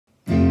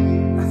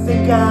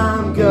think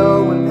I'm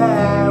going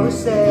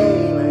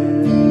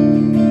parasailing,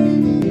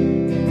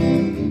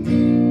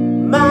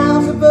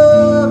 miles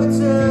above, it's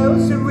so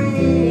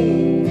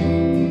serene.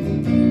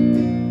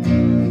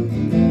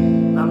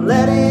 I'm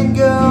letting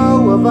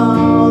go of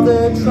all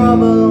the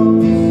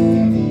troubles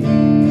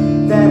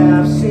that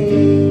I've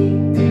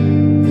seen,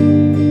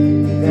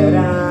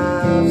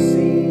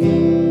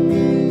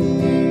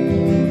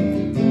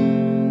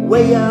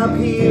 Way up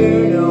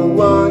here, no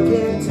one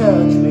can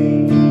touch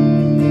me.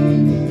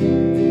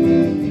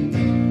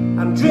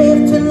 I'm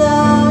drifting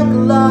like a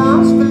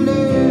lost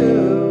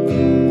balloon.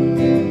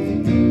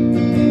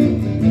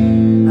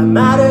 I'm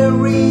out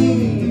of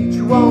reach,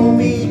 won't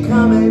be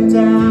coming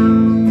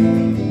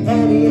down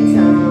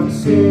anytime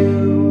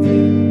soon.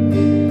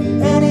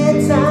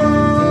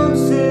 Anytime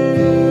soon.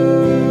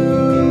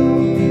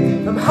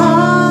 I'm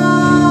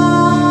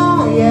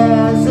high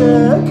as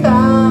a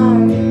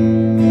kite.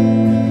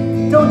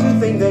 Don't you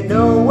think they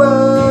know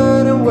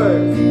what I'm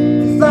worth?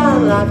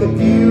 Flying like a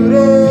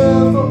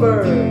beautiful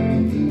bird.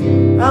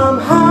 I'm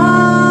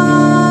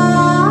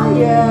high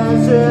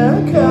as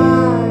a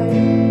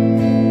kite.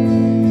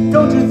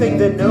 Don't you think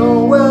they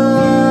know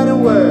what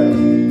I'm worth?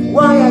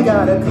 Why I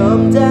gotta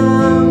come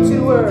down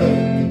to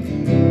earth?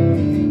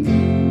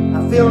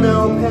 I feel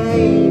no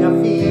pain, I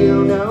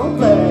feel no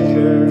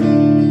pleasure.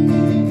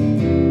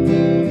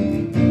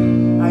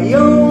 I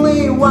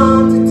only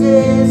want to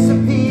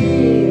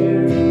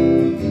disappear.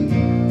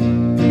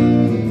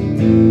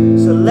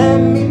 So let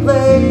me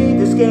play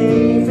this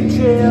game for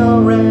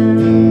children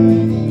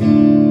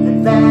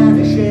and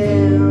vanish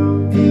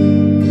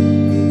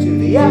into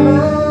the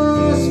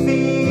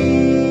atmosphere.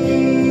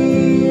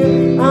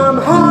 I'm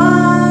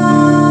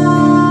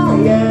high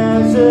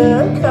as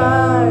a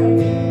kite.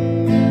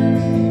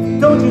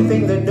 Don't you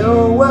think they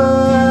know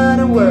what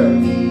I'm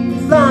worth?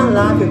 Flying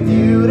like a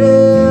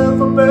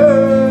beautiful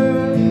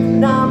bird.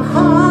 And I'm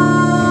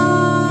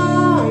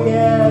high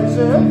as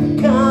a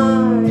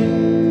kite.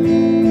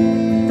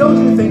 Don't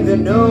you think they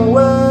know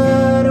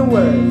what I'm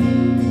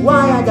worth?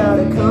 Why I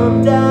gotta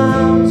come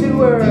down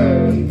to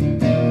earth?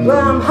 Well,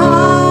 I'm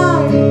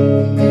high,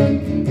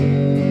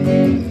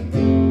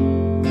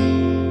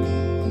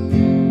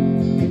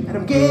 and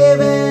I'm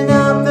giving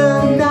up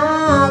the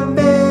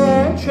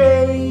nightmare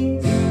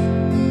chase.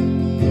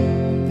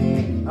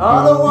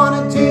 All I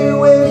wanna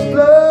do is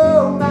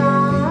blow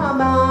my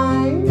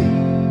mind.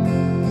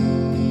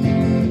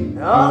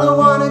 All I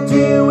wanna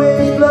do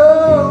is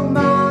blow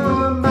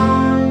my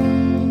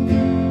mind.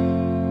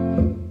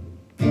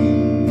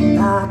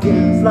 I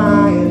can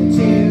fly